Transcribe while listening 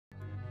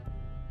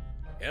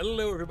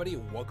Hello everybody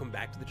and welcome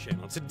back to the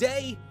channel.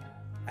 Today,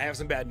 I have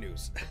some bad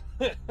news.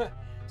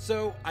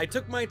 So, I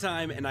took my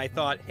time and I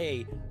thought,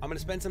 hey, I'm gonna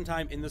spend some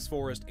time in this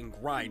forest and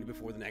grind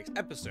before the next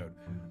episode.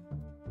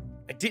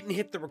 I didn't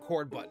hit the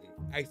record button.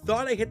 I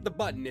thought I hit the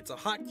button, it's a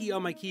hotkey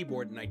on my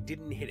keyboard and I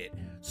didn't hit it.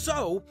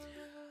 So,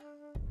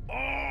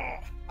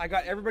 I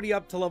got everybody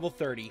up to level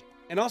 30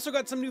 and also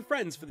got some new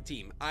friends for the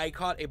team. I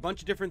caught a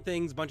bunch of different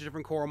things, a bunch of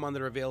different Coromon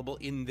that are available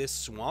in this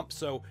swamp.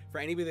 So for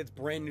anybody that's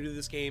brand new to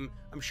this game,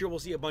 I'm sure we'll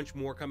see a bunch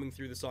more coming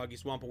through the Soggy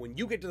Swamp. But when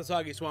you get to the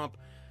Soggy Swamp,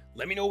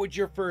 let me know what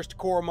your first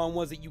Coromon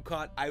was that you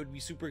caught. I would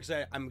be super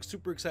excited. I'm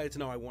super excited to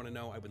know. I want to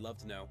know. I would love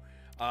to know.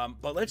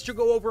 But let's just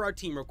go over our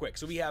team real quick.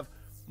 So we have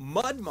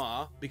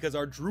Mudmaw, because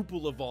our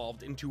Drupal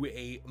evolved into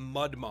a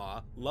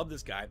Mudmaw. Love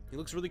this guy. He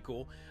looks really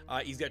cool.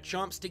 He's got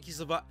Chomp,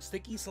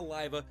 Sticky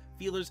Saliva,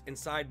 Feelers, and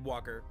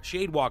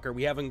Shadewalker.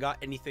 We haven't got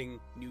anything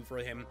new for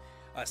him.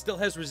 Still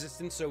has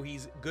resistance, so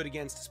he's good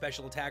against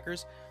special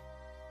attackers.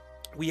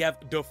 We have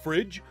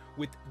Fridge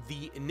with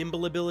the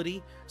Nimble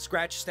ability,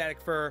 Scratch, Static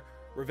Fur,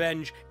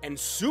 Revenge, and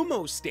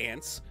Sumo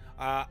Stance.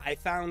 I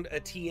found a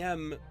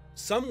TM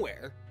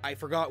somewhere, I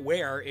forgot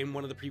where, in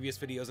one of the previous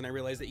videos, and I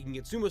realized that you can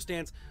get Sumo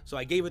Stance, so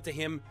I gave it to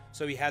him,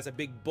 so he has a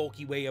big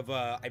bulky way of,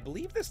 I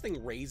believe this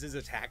thing raises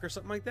attack or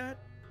something like that?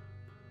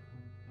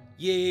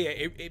 Yeah,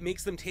 it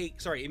makes them take,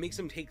 it makes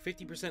them take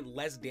 50%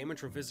 less damage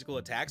from physical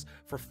attacks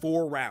for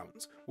 4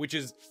 rounds, which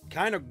is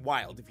kind of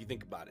wild if you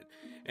think about it.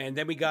 And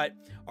then we got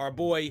our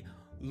boy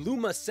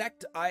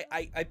Lumasect.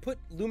 I put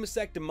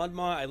Lumasect and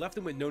Mudmaw. I left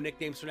them with no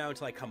nicknames for now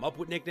until I come up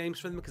with nicknames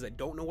for them, because I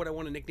don't know what I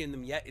want to nickname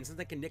them yet. And since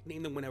I can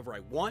nickname them whenever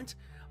I want,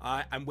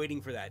 I'm waiting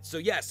for that. So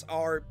yes,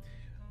 our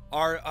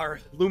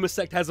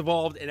Lumasect has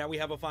evolved, and now we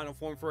have a final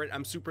form for it.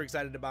 I'm super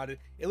excited about it.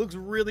 It looks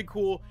really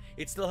cool.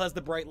 It still has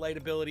the bright light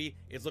ability.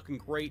 It's looking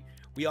great.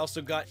 We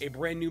also got a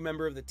brand new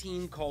member of the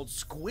team called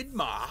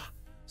Squidmaw.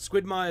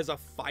 Squidmaw is a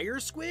fire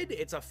squid.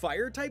 It's a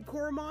fire type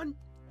Coromon.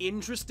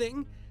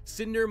 Interesting.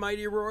 Cinder,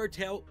 Mighty Roar,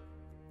 Tailspin,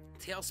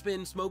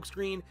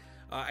 Smokescreen.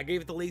 I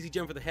gave it the Lazy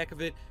Gem for the heck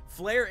of it.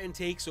 Flare and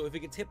Take, so if it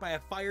gets hit by a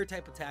fire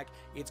type attack,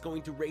 it's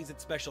going to raise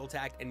its special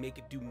attack and make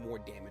it do more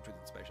damage with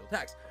its special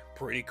attacks.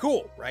 Pretty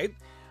cool, right?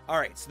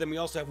 Alright, so then we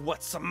also have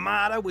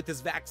Watsamata with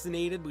his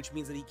Vaccinated, which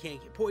means that he can't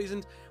get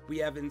poisoned. We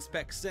have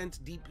Inspect Scent,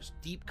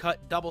 Deep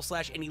Cut, Double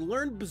Slash, and he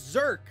learned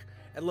Berserk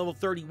at level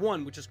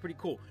 31, which is pretty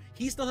cool.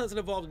 He still hasn't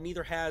evolved, and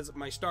neither has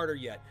my starter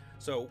yet.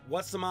 So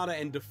Watsamata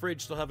and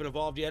Fridge still haven't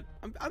evolved yet.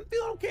 I'm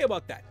feeling okay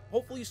about that.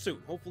 Hopefully soon.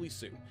 Hopefully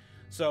soon.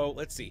 So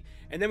let's see.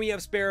 And then we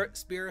have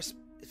Seraface,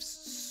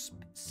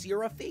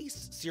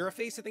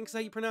 I think is how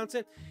you pronounce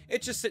it.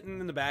 It's just sitting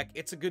in the back.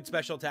 It's a good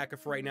special attacker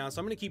for right now, so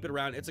I'm going to keep it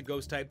around. It's a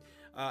ghost type.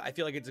 I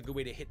feel like it's a good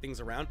way to hit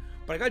things around.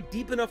 But I got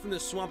deep enough in the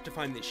swamp to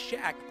find this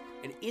shack,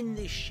 and in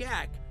this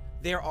shack,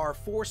 there are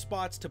 4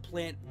 spots to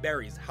plant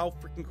berries. How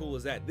freaking cool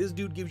is that? This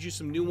dude gives you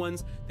some new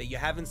ones that you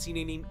haven't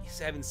seen.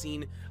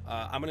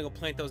 I'm gonna go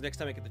plant those next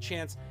time I get the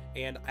chance,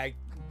 and I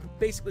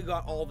basically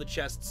got all the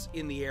chests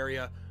in the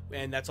area,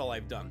 and that's all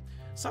I've done.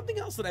 Something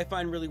else that I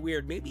find really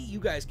weird, maybe you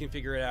guys can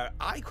figure it out.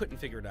 I couldn't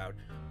figure it out.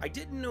 I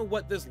didn't know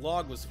what this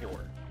log was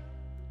for.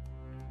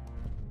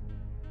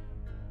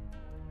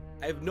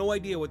 I have no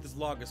idea what this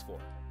log is for.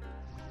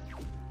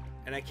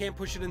 And I can't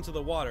push it into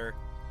the water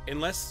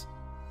unless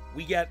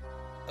we get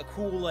a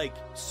cool, like,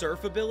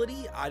 surf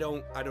ability. I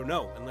don't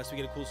know. Unless we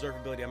get a cool surf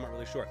ability, I'm not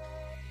really sure.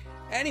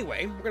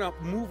 Anyway, we're gonna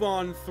move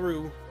on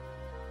through.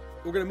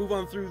 We're gonna move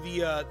on through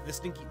the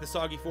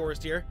soggy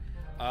forest here.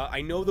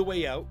 I know the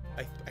way out.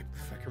 If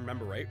I can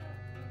remember right,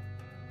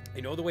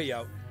 I know the way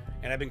out,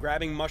 and I've been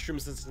grabbing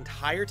mushrooms this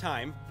entire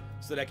time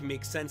so that I can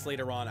make sense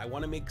later on. I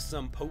want to make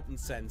some potent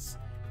sense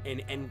in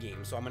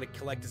endgame, so I'm going to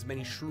collect as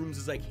many shrooms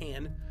as I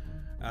can.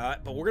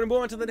 But we're going to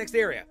move on to the next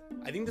area.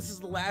 I think this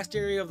is the last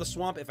area of the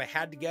swamp. If I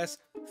had to guess,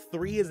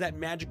 3 is that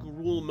magical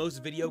rule in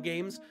most video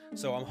games,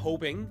 so I'm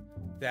hoping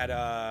that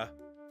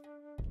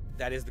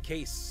that is the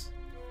case.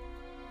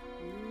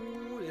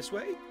 Ooh, this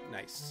way?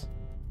 Nice.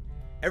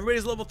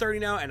 Everybody's level 30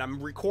 now, and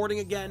I'm recording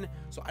again,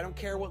 so I don't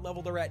care what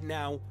level they're at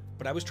now,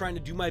 but I was trying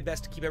to do my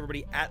best to keep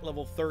everybody at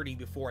level 30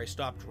 before I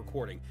stopped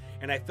recording.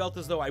 And I felt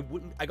as though I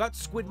got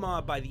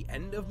Squidmaw by the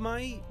end of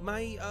my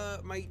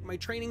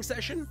training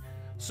session.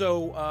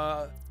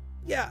 So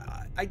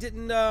yeah, I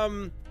didn't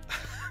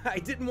I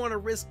didn't want to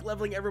risk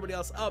leveling everybody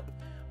else up,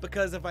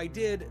 because if I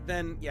did,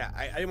 then yeah,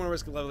 I didn't want to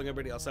risk leveling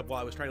everybody else up while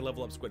I was trying to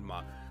level up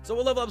Squidmaw. So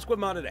we'll level up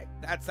Squidmaw today.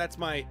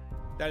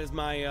 That is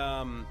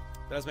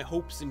my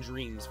hopes and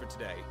dreams for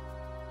today.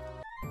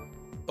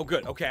 Oh,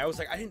 good. Okay, I was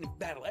like, I didn't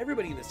battle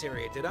everybody in this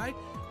area, did I?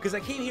 Because I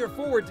came here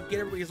forward to get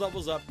everybody's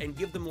levels up and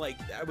give them, like,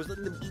 I was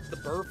letting them eat the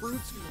burr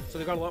fruits, so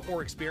they got a lot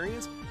more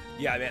experience.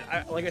 Yeah, man.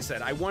 Like I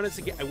said, I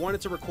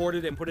wanted to record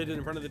it and put it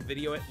in front of the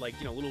video, like,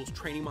 you know, a little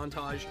training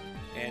montage,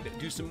 and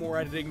do some more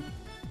editing,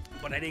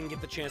 but I didn't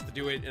get the chance to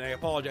do it, and I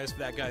apologize for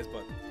that, guys,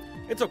 but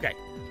it's okay.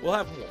 We'll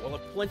have more. We'll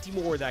have plenty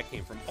more where that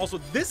came from. Also,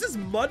 this is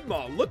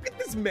Mudmaw. Look at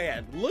this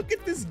man. Look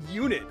at this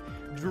unit.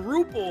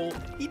 Drupal,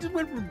 he just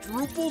went from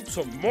Drupal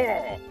to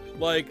Maw.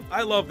 Like,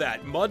 I love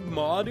that.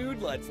 Mudmaw,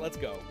 dude. Let's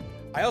go.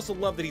 I also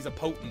love that he's a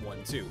potent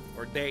one too,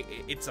 or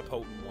it's a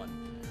potent one,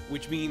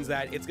 which means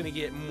that it's gonna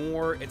get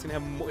more. It's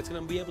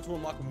gonna be able to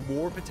unlock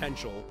more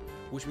potential,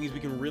 which means we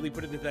can really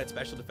put it into that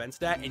special defense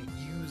stat and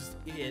use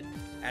it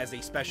as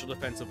a special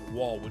defensive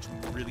wall, which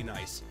would be really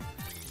nice.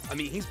 I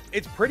mean,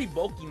 it's pretty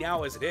bulky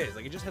now as it is.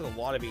 Like, it just has a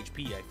lot of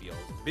HP, I feel.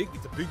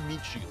 It's a big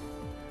meat shield.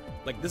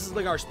 Like, this is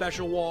like our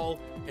special wall,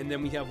 and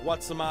then we have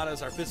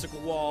Watsamata's, our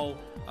physical wall.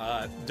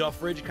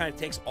 Duff Ridge kind of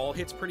takes all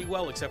hits pretty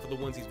well, except for the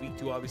ones he's weak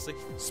to, obviously.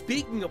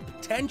 Speaking of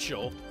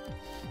potential,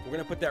 we're going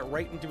to put that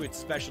right into its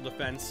special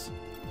defense.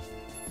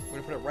 We're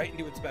going to put it right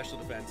into its special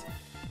defense.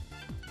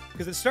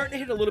 Because it's starting to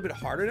hit a little bit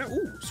harder now.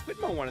 Ooh,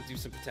 Squidmaw wanted to do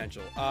some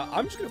potential.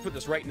 I'm just going to put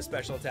this right into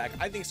special attack.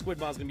 I think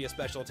Squidmaw's going to be a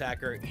special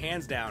attacker,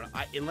 hands down.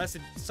 Unless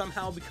it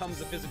somehow becomes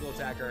a physical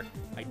attacker.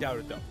 I doubt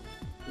it, though.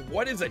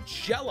 What is a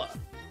Jella?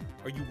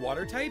 Are you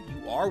water type?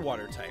 You are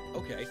water type.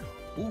 Okay.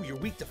 Ooh, you're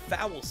weak to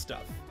foul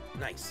stuff.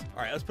 Nice.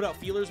 All right, let's put out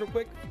feelers real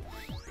quick.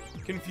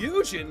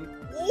 Confusion?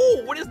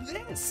 Ooh, what is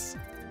this?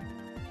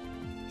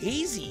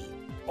 Hazy.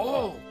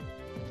 Oh,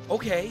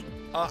 okay.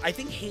 I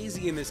think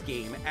Hazy in this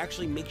game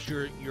actually makes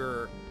your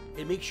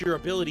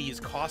abilities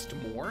cost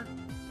more.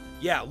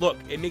 Yeah, look,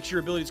 it makes your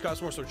abilities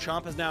cost more. So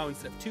Chomp is now,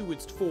 instead of 2,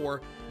 it's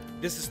 4.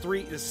 This is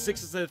 3. This is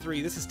 6 instead of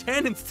 3. This is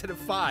 10 instead of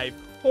 5.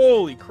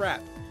 Holy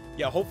crap.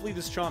 Yeah, hopefully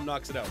this Chomp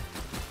knocks it out.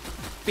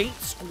 Faint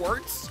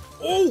squirts.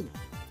 Oh!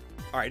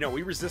 All right, no,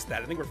 we resist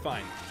that. I think we're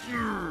fine.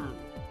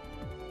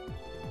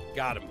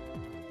 Got him.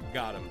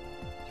 Got him.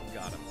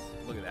 Got him.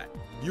 Look at that.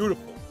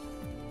 Beautiful.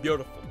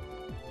 Beautiful.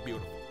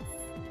 Beautiful.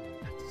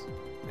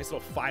 Nice little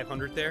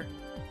 500 there.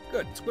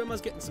 Good.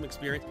 Squidmaw's getting some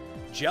experience.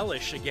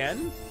 Jellish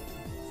again.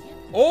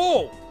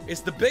 Oh!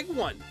 It's the big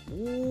one.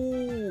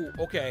 Ooh.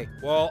 Okay.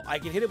 Well, I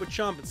can hit it with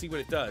Chomp and see what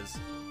it does.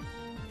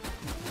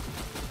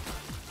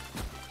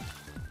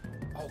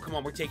 Oh, come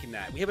on. We're taking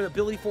that. We have an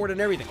ability for it and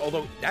everything.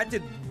 Although, that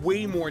did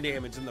way more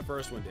damage than the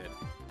first one did.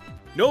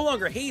 No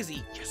longer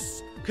Hazy.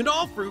 Yes.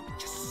 Canal Fruit.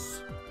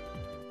 Yes.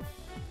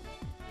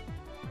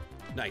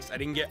 Nice. I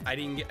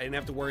didn't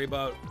have to worry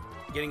about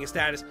getting a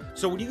status.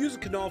 So when you use a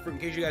Canal Fruit, in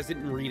case you guys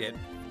didn't read it,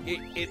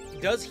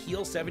 it does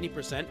heal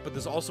 70%, but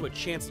there's also a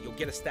chance that you'll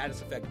get a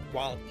status effect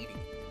while eating.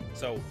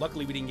 So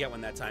luckily we didn't get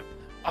one that time.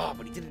 Oh,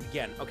 but he did it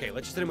again. Okay,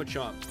 let's just hit him with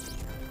Chomp.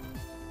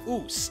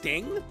 Ooh,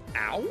 Sting?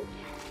 Ow.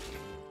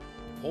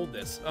 Hold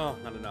this. Oh,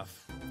 not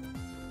enough.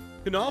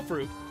 Canal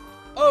Fruit.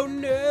 Oh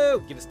no!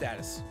 Get a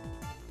status.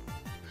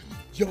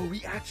 Yo,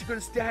 we actually got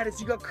a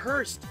status. You got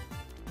cursed.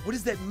 What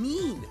does that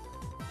mean?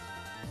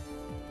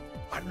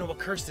 I don't know what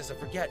cursed is. I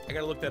forget. I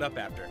gotta look that up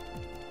after.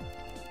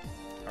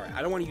 Alright,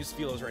 I don't want to use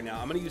feelers right now.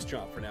 I'm gonna use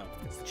Chomp for now.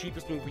 It's the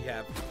cheapest move we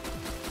have.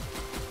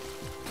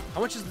 How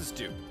much does this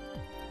do?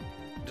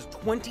 It does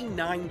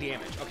 29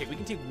 damage. Okay, we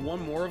can take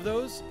one more of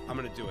those. I'm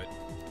gonna do it.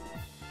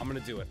 I'm gonna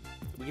do it.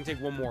 We can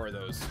take one more of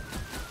those.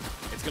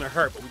 It's gonna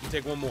hurt, but we can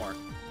take one more.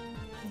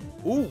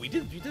 Ooh, we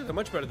did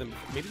much better than...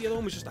 Maybe the other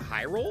one was just a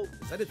high roll?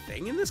 Is that a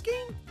thing in this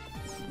game?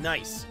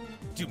 Nice.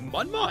 Dude,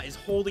 Mudmaw is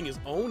holding his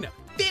own.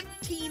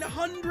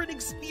 1,500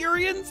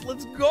 experience.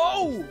 Let's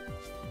go.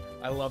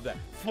 I love that.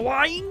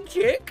 Flying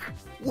kick.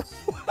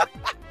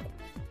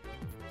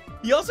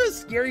 He also has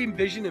Scary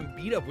Vision and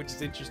Beat Up, which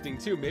is interesting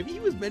too. Maybe he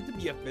was meant to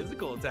be a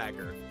physical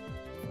attacker.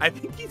 I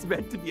think he's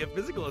meant to be a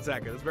physical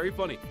attacker. That's very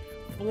funny.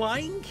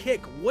 Flying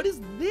kick. What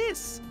is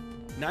this?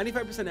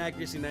 95%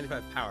 accuracy,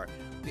 95 power.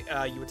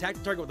 You attack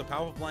the target with a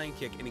powerful flying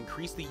kick and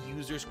increase the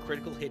user's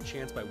critical hit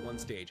chance by 1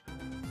 stage.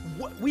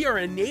 What? We are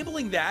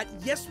enabling that.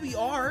 Yes, we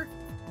are.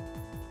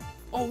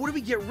 Oh, what do we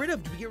get rid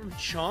of? Do we get rid of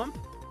Chomp?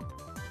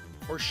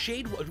 Or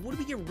Shade? What do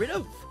we get rid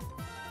of?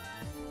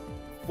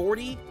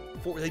 40?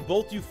 They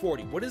both do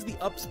 40. What is the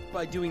ups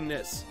by doing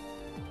this?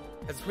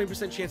 Has a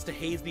 20% chance to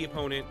haze the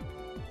opponent.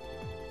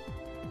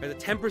 Has a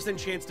 10%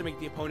 chance to make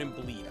the opponent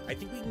bleed. I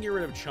think we can get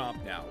rid of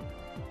Chomp now.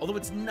 Although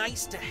it's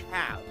nice to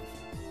have.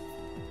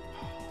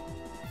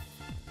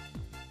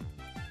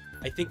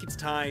 I think it's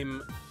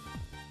time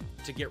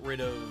to get rid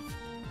of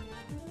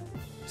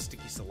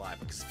Sticky Saliva,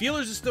 because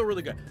Feelers is still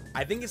really good.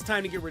 I think it's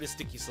time to get rid of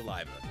Sticky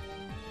Saliva,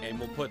 and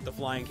we'll put the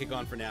Flying Kick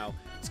on for now.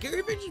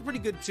 Scary Vision is pretty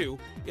good too.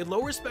 It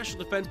lowers special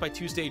defense by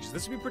 2 stages.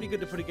 This would be pretty good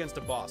to put against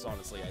a boss,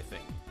 honestly, I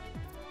think.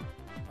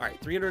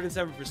 Alright,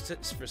 307 for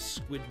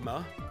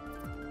Squidmaw.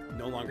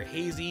 No longer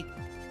Hazy.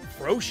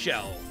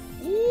 Froshell.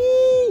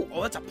 Ooh!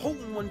 Oh, that's a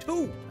potent one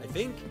too, I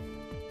think.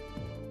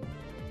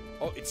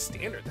 Oh, it's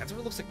standard. That's what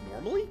it looks like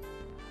normally?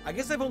 I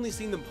guess I've only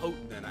seen them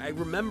potent then. I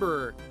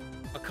remember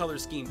a color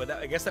scheme, but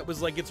I guess that was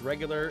like its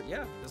regular.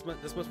 Yeah,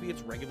 this must be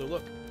its regular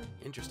look.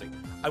 Interesting.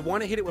 I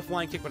want to hit it with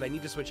Flying Kick, but I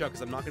need to switch out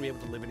because I'm not going to be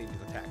able to eliminate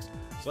these attacks.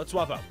 So let's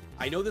swap out.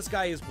 I know this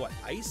guy is what?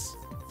 Ice?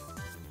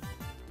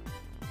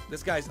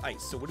 This guy's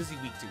ice. So what is he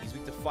weak to? He's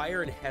weak to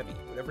fire and heavy.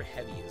 Whatever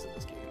heavy is in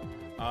this game.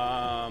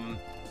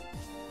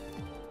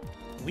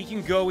 We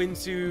can go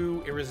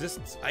into... It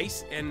resists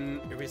ice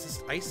and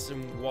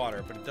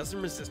water, but it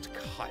doesn't resist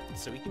cut.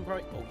 So we can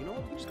probably... Oh, you know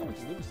what? We're just going with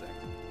Lumisec.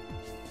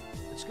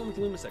 Let's go with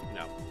Lumisec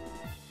now.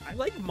 I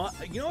like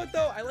you know what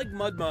though? I like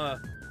Mudmaw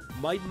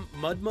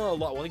a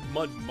lot. Well, I like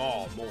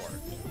Mudmaw more.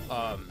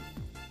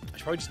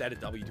 should probably just add a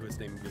W to its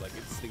name and be like,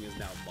 this thing is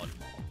now Mud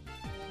Maw.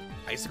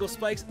 Icicle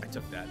Spikes? I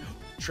took that.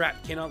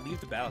 Trap cannot leave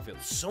the battlefield.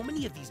 So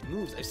many of these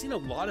moves. I've seen a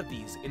lot of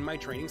these in my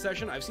training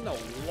session. I've seen a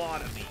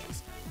lot of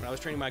these when I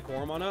was training my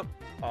Coromon up,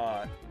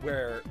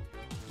 where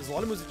there's a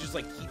lot of moves that just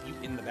like keep you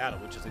in the battle,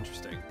 which is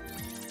interesting.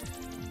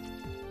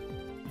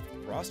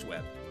 Frost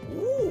Web.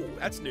 Ooh,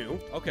 that's new.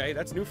 Okay,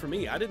 that's new for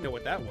me. I didn't know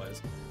what that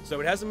was.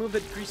 So it has a move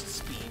that increases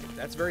speed.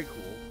 That's very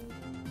cool.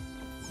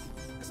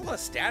 There's a lot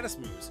of status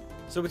moves.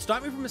 So it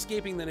stopped me from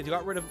escaping, then it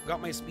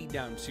got my speed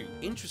down too.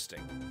 Interesting.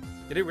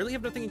 Did it really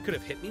have nothing it could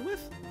have hit me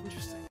with?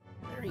 Interesting.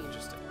 Very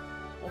interesting.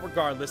 Well,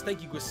 regardless,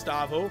 thank you,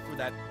 Gustavo, for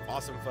that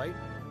awesome fight.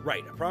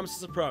 Right, a promise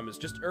is a promise.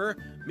 Just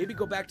maybe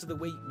go back to the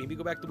way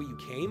you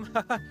came.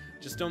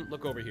 Just don't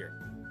look over here.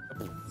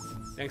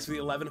 Thanks for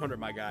the 1100,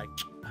 my guy.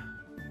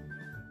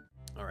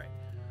 All right.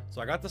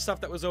 So I got the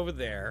stuff that was over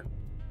there.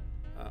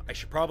 I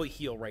should probably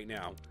heal right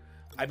now.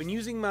 I've been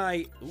using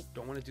my... Oop,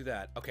 don't want to do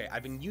that. Okay,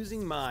 I've been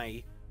using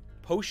my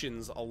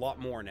potions a lot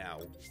more now.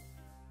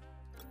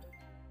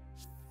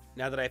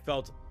 Now that I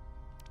felt...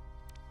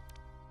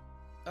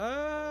 we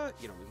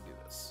can do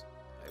this.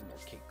 I have more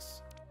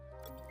cakes.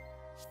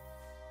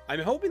 I'm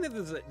hoping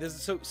that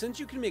so since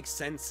you can make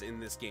sense in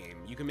this game,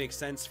 you can make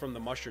sense from the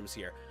mushrooms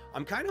here.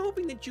 I'm kind of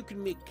hoping that you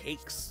can make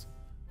cakes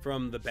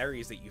from the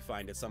berries that you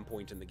find at some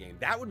point in the game.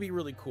 That would be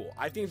really cool.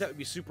 I think that would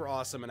be super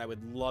awesome, and I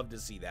would love to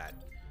see that.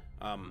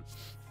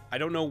 I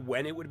don't know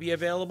when it would be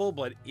available,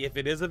 but if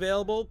it is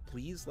available,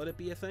 please let it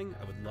be a thing.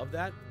 I would love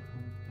that.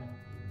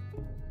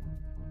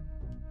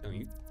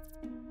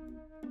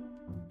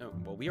 Oh,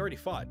 well, we already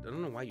fought. I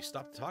don't know why you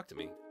stopped to talk to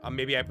me.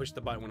 Maybe I pushed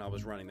the button when I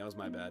was running. That was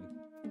my bad.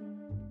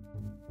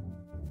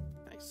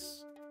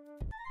 Nice.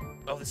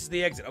 Oh, this is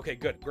the exit. Okay,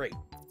 good. Great.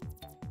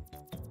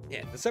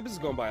 Yeah, this episode's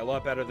going by a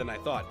lot better than I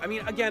thought. I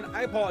mean, again,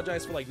 I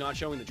apologize for, like, not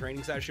showing the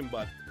training session,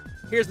 but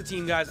here's the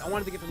team, guys. I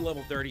wanted to get to the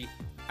level 30.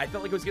 I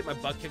felt like I was getting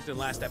my butt kicked in the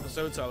last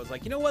episode, so I was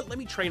like, you know what? Let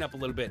me train up a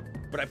little bit.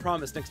 But I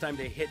promise next time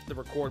to hit the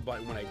record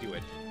button when I do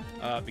it,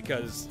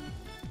 because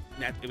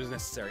it was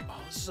necessary. Oh,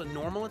 this is a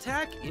normal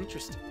attack?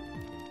 Interesting.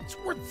 It's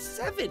worth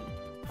 7.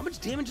 How much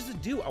damage does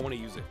it do? I want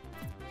to use it.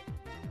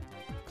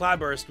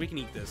 Cloudburst, we can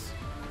eat this.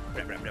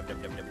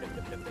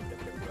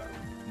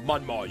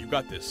 Mud Maw, you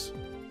got this.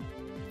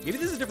 Maybe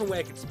there's a different way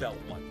I could spell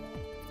Mud Maw,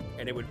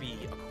 and it would be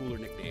a cooler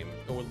nickname.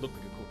 It would look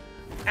like a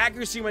cool...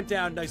 Accuracy went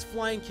down. Nice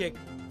flying kick.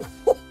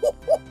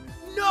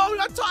 No,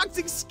 not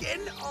toxic skin.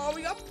 Oh,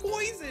 we got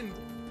poisoned.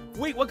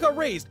 Wait, what got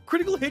raised?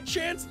 Critical hit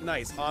chance?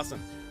 Nice, awesome.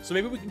 So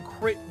maybe we can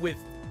crit with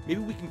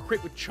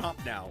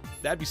Chomp now.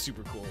 That'd be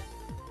super cool.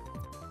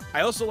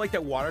 I also like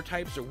that water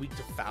types are weak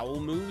to foul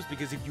moves,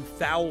 because if you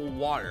foul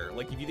water,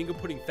 like if you think of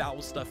putting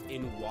foul stuff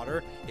in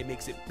water, it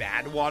makes it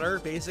bad water,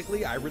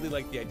 basically. I really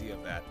like the idea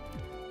of that.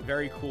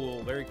 Very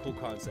cool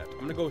concept. I'm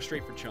gonna go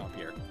straight for Chomp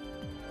here.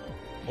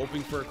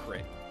 Hoping for a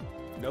crit.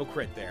 No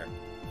crit there.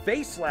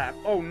 Face slap.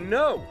 Oh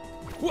no!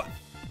 What?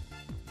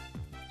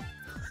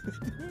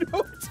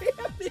 No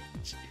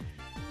damage!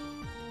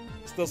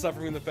 Still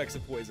suffering from the effects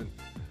of poison.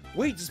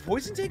 Wait, does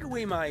poison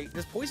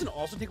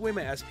also take away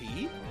my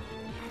SP?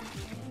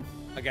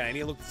 Again, I need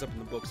to look this up in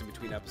the books in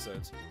between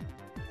episodes.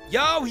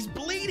 Yo, he's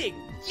bleeding!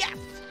 Yes!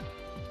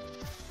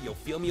 Yo,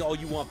 feel me all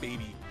you want,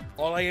 baby.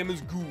 All I am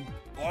is goo.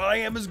 All I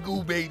am is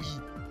goo, baby.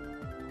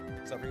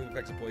 Suffering from the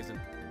effects of poison.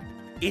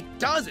 It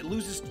does! You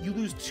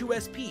lose 2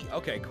 SP.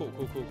 Okay, cool.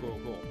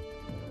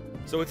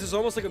 So it's just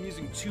almost like I'm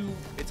using two...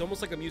 It's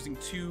almost like I'm using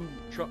 2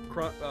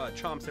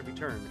 chomps every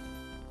turn.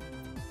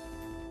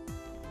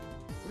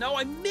 No,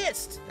 I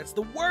missed! That's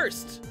the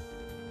worst!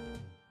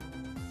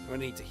 I'm gonna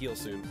need to heal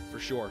soon, for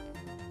sure.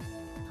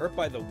 Hurt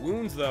by the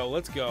wounds, though.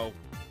 Let's go.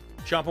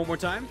 Chomp one more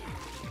time.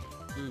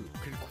 Ooh,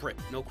 crit.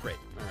 No crit.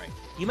 All right.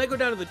 He might go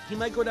down to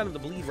the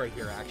bleed right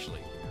here,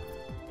 actually.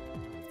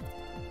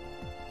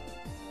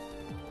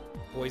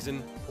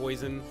 Poison.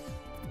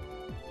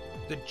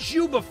 The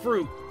Juba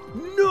fruit.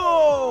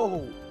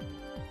 No!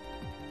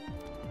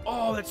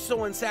 Oh, that's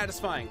so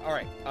unsatisfying. All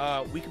right.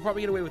 We can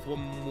probably get away with one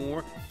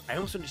more. I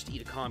almost want to just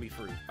eat a combi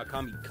fruit. A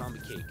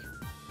combi cake.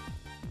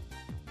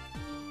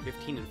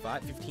 15 and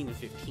 5. 15 and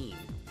 15.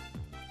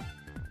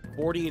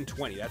 40 and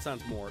 20. That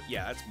sounds more...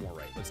 Yeah, that's more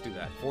right. Let's do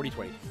that. 40,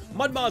 20.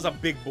 Mud Maw's a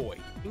big boy.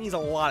 He needs a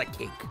lot of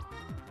cake.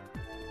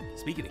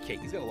 Speaking of cake,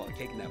 he's got a lot of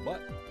cake in that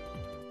butt.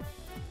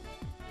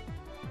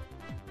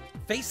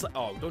 Face...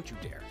 Oh, don't you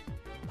dare.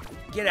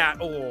 Get out.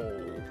 Oh.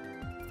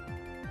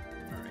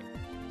 Alright.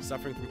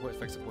 Suffering from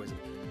effects of poison.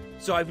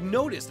 So I've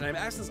noticed, and I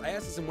asked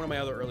this in one of my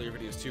other earlier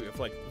videos too,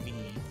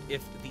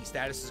 if the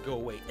statuses go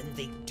away, and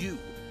they do.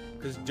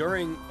 Because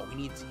during... Oh, we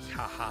need to...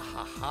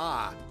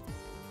 Ha.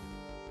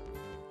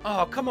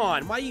 Oh, come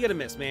on. Why you gonna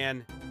miss,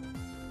 man?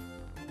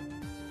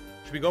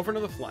 Should we go for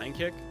another flying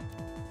kick?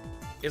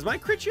 Is my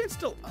crit chance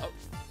still up?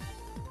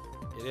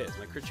 It is.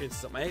 My crit chance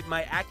is up.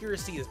 My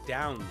accuracy is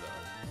down, though.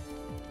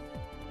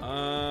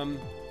 I'm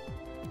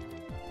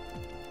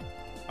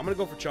gonna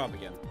go for Chomp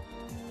again.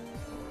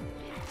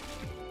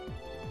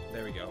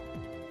 There we go.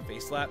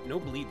 Face slap. No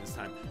bleed this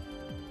time.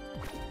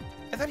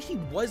 I thought he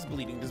was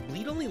bleeding. Does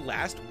bleed only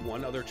last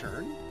one other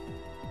turn?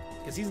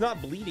 Because he's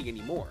not bleeding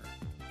anymore.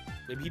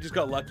 Maybe he just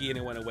got lucky and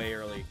it went away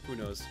early. Who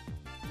knows?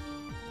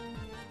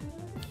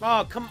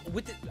 Oh, come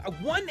with the,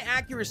 one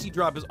accuracy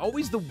drop is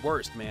always the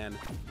worst, man.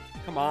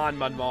 Come on,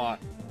 Mudmaw.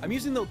 I'm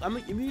using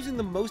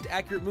the most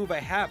accurate move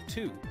I have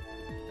too.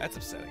 That's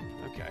upsetting.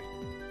 Okay.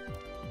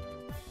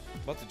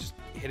 About to just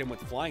hit him with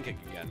flying kick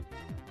again.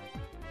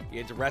 He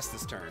had to rest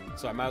this turn,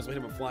 so I might as well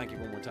hit him with flying kick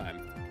one more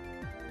time.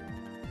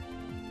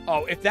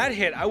 Oh, if that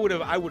hit, I would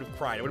have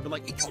cried. I would have been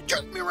like, "You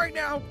jerk me right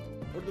now!"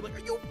 I would have been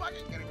like, "Are you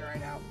fucking kidding me right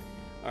now?"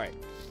 All right,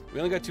 we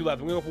only got 2 left.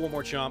 I'm gonna go for one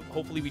more chomp.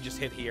 Hopefully, we just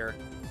hit here.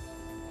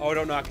 Oh,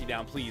 don't knock me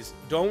down, please.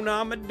 Don't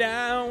knock me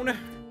down.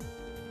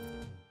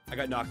 I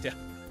got knocked down.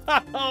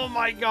 Oh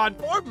my god,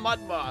 poor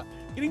Mudmaw.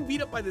 Getting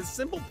beat up by this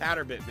simple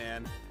Patterbit,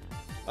 man.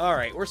 All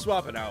right, we're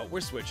swapping out.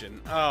 We're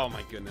switching. Oh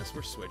my goodness,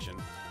 we're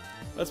switching.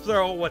 Let's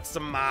throw what's the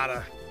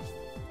matter.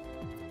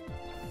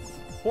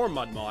 Poor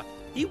Mudmaw.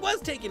 He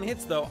was taking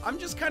hits, though. I'm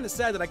just kind of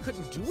sad that I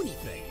couldn't do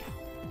anything.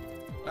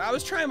 I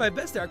was trying my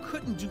best there. I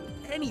couldn't do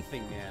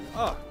anything, man.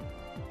 Ugh.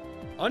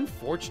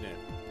 Unfortunate.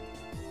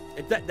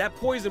 That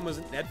poison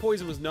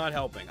was not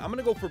helping. I'm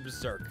gonna go for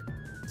Berserk.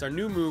 It's our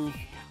new move.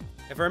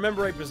 If I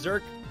remember right,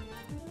 Berserk.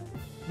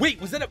 Wait,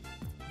 was that a?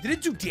 Did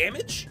it do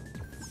damage?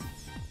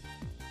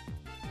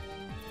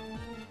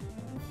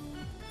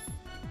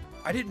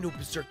 I didn't know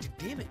Berserk did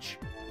damage.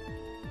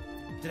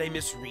 Did I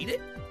misread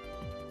it?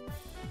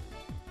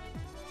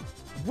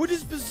 What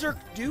does Berserk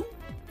do?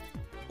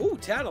 Ooh,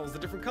 Tattle is a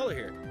different color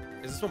here.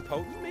 Is this one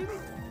potent, maybe?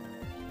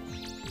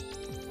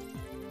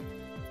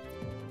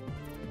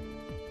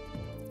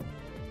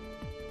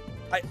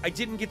 I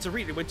didn't get to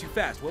read it. It went too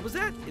fast. What was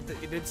that?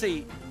 It did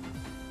say...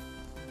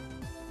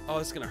 Oh,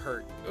 it's gonna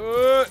hurt.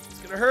 It's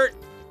gonna hurt.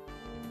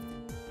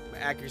 My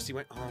accuracy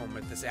went... Oh,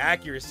 but this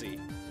accuracy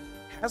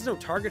has no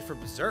target for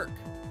Berserk.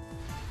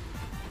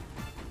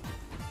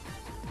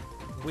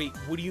 Wait,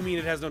 what do you mean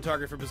it has no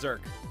target for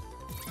Berserk?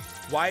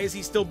 Why is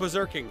he still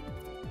berserking?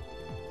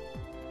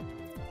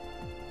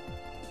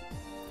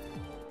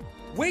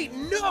 Wait,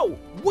 no!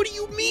 What do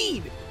you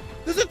mean?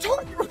 There's a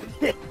target right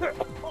there!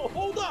 Oh,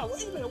 hold on,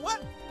 wait a minute,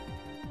 what?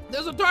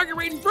 There's a target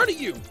right in front of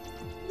you!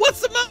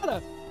 What's the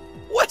matter?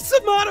 What's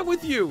the matter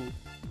with you?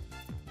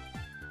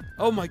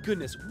 Oh my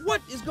goodness,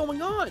 what is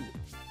going on?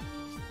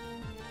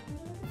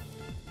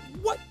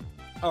 What?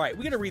 Alright,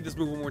 we gotta read this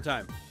move one more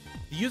time.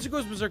 The user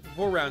goes berserk for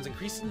 4 rounds,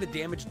 increasing the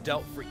damage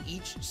dealt for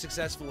each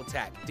successful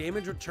attack.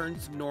 Damage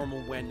returns to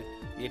normal when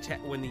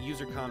the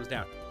user calms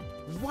down.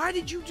 Why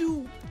did you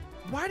do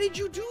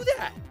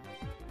that?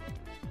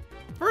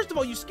 First of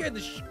all, you scared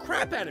the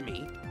crap out of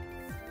me.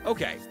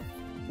 Okay,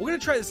 we're gonna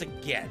try this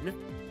again,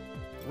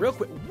 real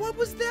quick. What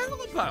was that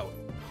all about?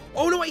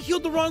 Oh no, I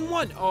healed the wrong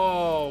one.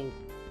 Oh.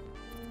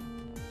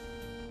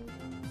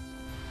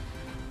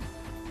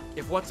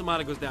 If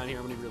Watsamata goes down here,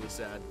 I'm gonna be really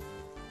sad.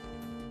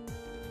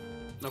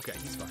 Okay,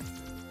 he's fine.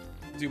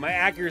 Dude, my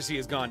accuracy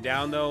has gone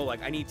down, though.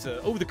 Like, I need to...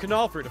 Oh, the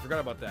Canal Fruit. I forgot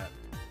about that.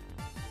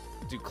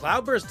 Dude,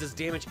 Cloudburst does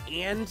damage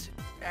and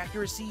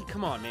accuracy?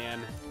 Come on, man.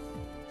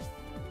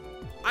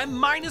 I'm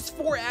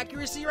 -4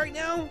 accuracy right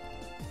now?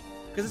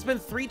 Because it's been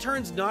 3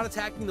 turns not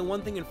attacking the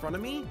one thing in front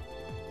of me?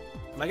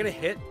 Am I going to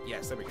hit?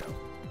 Yes, there we go.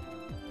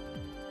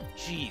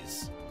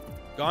 Jeez.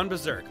 Gone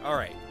Berserk. All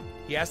right.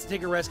 He has to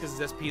take a rest because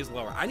his SP is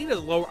lower. I need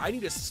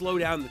to slow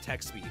down the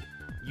tech speed.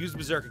 Use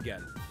Berserk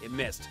again. It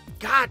missed.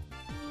 God!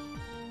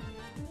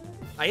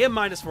 I am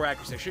 -4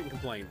 accuracy. I shouldn't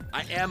complain.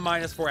 I am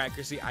 -4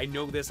 accuracy. I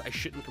know this. I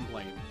shouldn't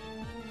complain.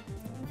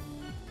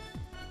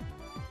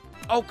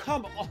 Oh,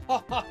 come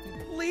on.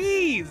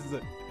 Please.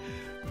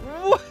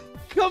 What?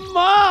 Come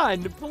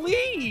on.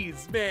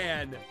 Please,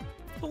 man.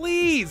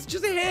 Please.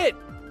 Just a hit.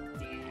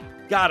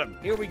 Got him.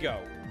 Here we go.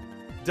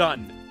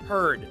 Done.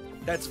 Heard.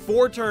 That's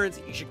 4 turns.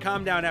 You should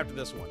calm down after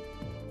this one.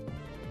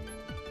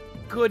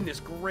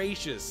 Goodness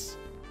gracious.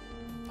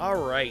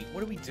 All right.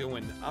 What are we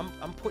doing?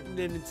 I'm putting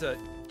it into...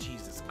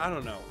 Jesus, I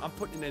don't know. I'm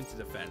putting it into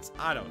defense.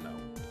 I don't know.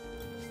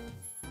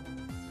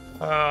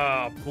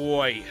 Oh,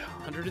 boy.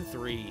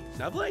 103.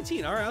 Level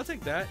 19. All right, I'll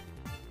take that.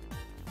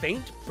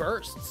 Faint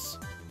bursts.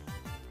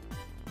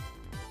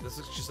 This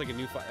looks just like a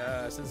new fight.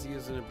 Since he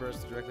uses a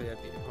burst directly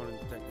at the opponent,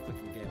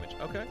 inflicting damage.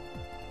 Okay.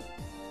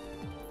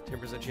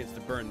 10% chance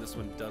to burn. This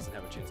one doesn't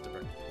have a chance to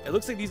burn. It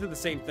looks like these are the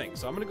same thing.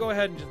 So I'm going to go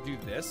ahead and just do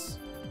this.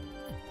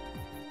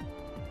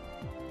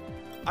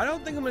 I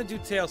don't think I'm going to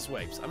do tail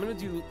swipes. I'm going to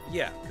do,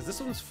 yeah, because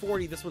this one's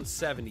 40, this one's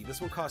 70,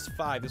 this one costs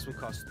 5, this one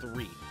costs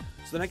 3.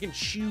 So then I can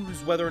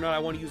choose whether or not I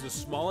want to use a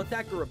small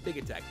attack or a big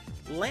attack.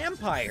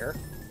 Lampire.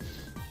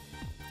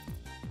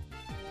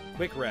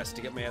 Quick rest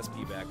to get my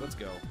SP back. Let's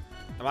go.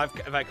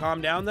 Have I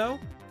calmed down, though?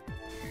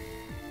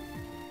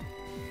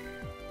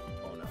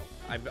 Oh, no.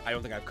 I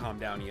don't think I've calmed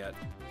down yet.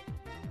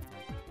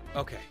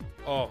 Okay.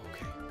 Oh,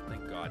 okay.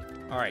 Thank God.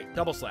 All right.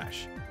 Double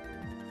slash.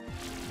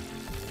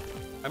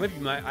 I might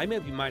be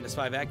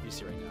 -5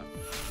 accuracy right now.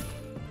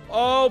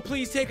 Oh,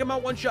 please take him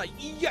out one shot.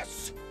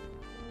 Yes!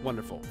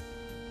 Wonderful.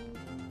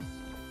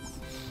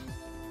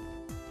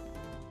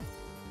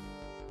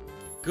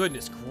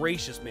 Goodness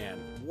gracious, man.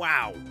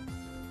 Wow.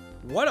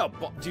 What a...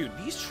 Dude,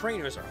 these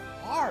trainers are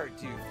hard,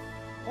 dude.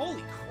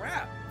 Holy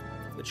crap.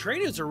 The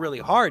trainers are really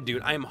hard,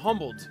 dude. I am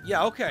humbled.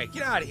 Yeah, okay.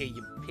 Get out of here,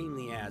 you pain in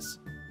the ass.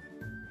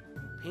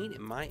 Pain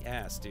in my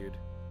ass, dude.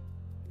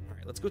 All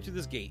right, let's go through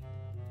this gate.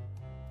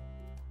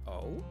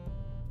 Oh?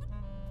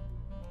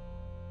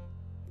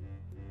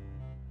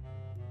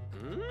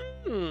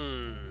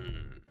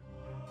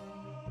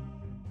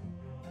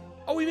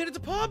 Oh, we made it to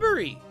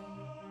Pawbury!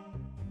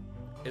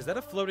 Is that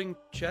a floating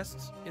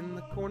chest in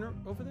the corner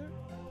over there?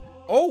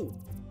 Oh!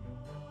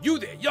 You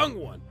there, young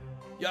one!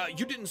 Yeah,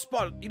 you didn't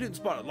spot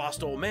a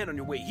lost old man on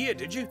your way here,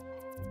 did you?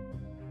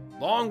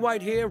 Long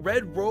white hair,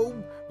 red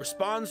robe,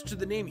 responds to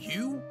the name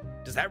Hugh?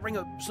 Does that ring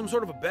some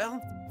sort of a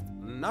bell?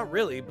 Not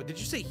really, but did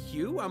you say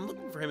Hugh? I'm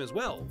looking for him as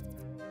well.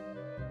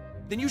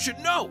 Then you should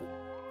know!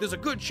 There's a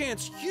good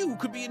chance Hugh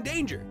could be in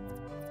danger.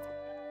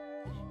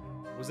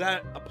 Was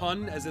that a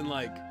pun, as in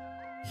like,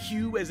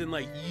 Hugh, as in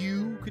like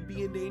you could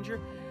be in danger?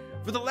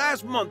 For the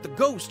last month, the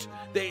ghost,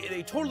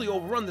 they totally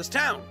overrun this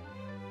town.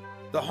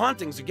 The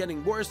hauntings are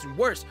getting worse and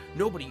worse.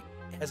 Nobody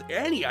has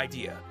any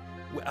idea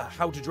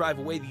how to drive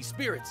away these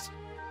spirits.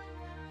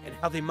 And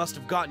how they must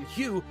have gotten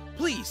Hugh.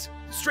 Please,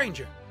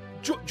 stranger,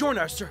 join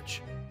our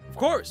search. Of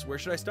course, where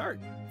should I start?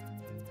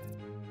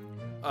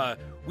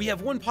 We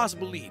have one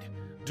possible lead.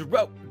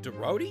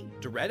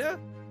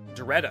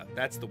 Doretta,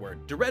 that's the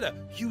word. Doretta,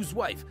 Hugh's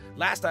wife.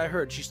 Last I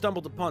heard, she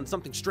stumbled upon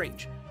something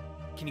strange.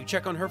 Can you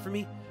check on her for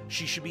me?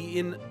 She should be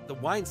in the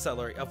wine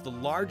cellar of the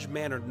large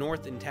manor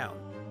north in town.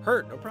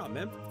 Heard, no problem,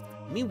 man.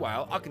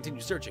 Meanwhile, I'll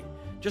continue searching,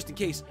 just in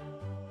case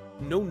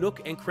no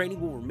nook and cranny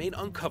will remain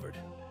uncovered.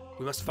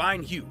 We must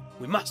find Hugh.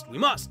 We must.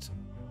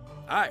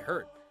 I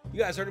heard. You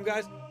guys heard him,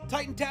 guys?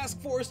 Titan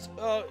Task Force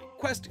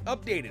quest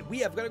updated. We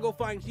have got to go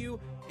find Hugh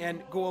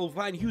and go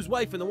find Hugh's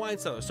wife in the wine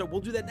cellar. So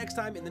we'll do that next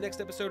time in the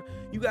next episode.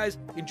 You guys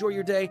enjoy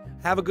your day.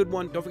 Have a good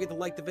one. Don't forget to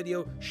like the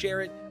video,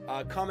 share it,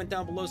 comment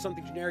down below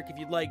something generic if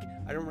you'd like.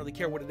 I don't really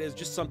care what it is,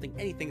 just something,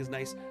 anything is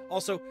nice.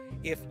 Also,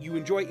 if you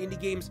enjoy indie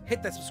games,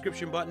 hit that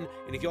subscription button.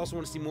 And if you also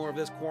want to see more of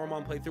this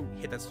Coromon playthrough,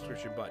 hit that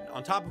subscription button.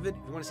 On top of it,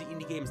 if you want to see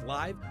indie games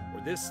live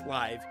or this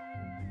live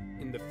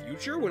in the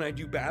future when I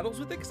do battles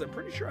with it, because I'm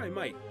pretty sure I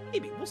might.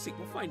 Maybe. We'll see.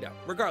 We'll find out.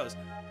 Regardless,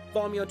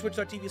 follow me on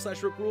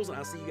twitch.tv/RookRules, and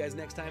I'll see you guys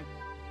next time.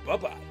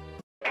 Bye-bye.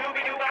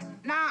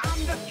 Now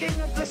I'm the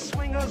king of the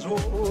swingers,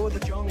 oh, the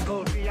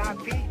jungle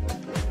VIP.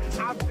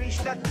 I've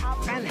reached the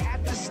top and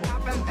had to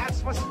stop, and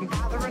that's what's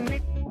bothering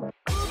me.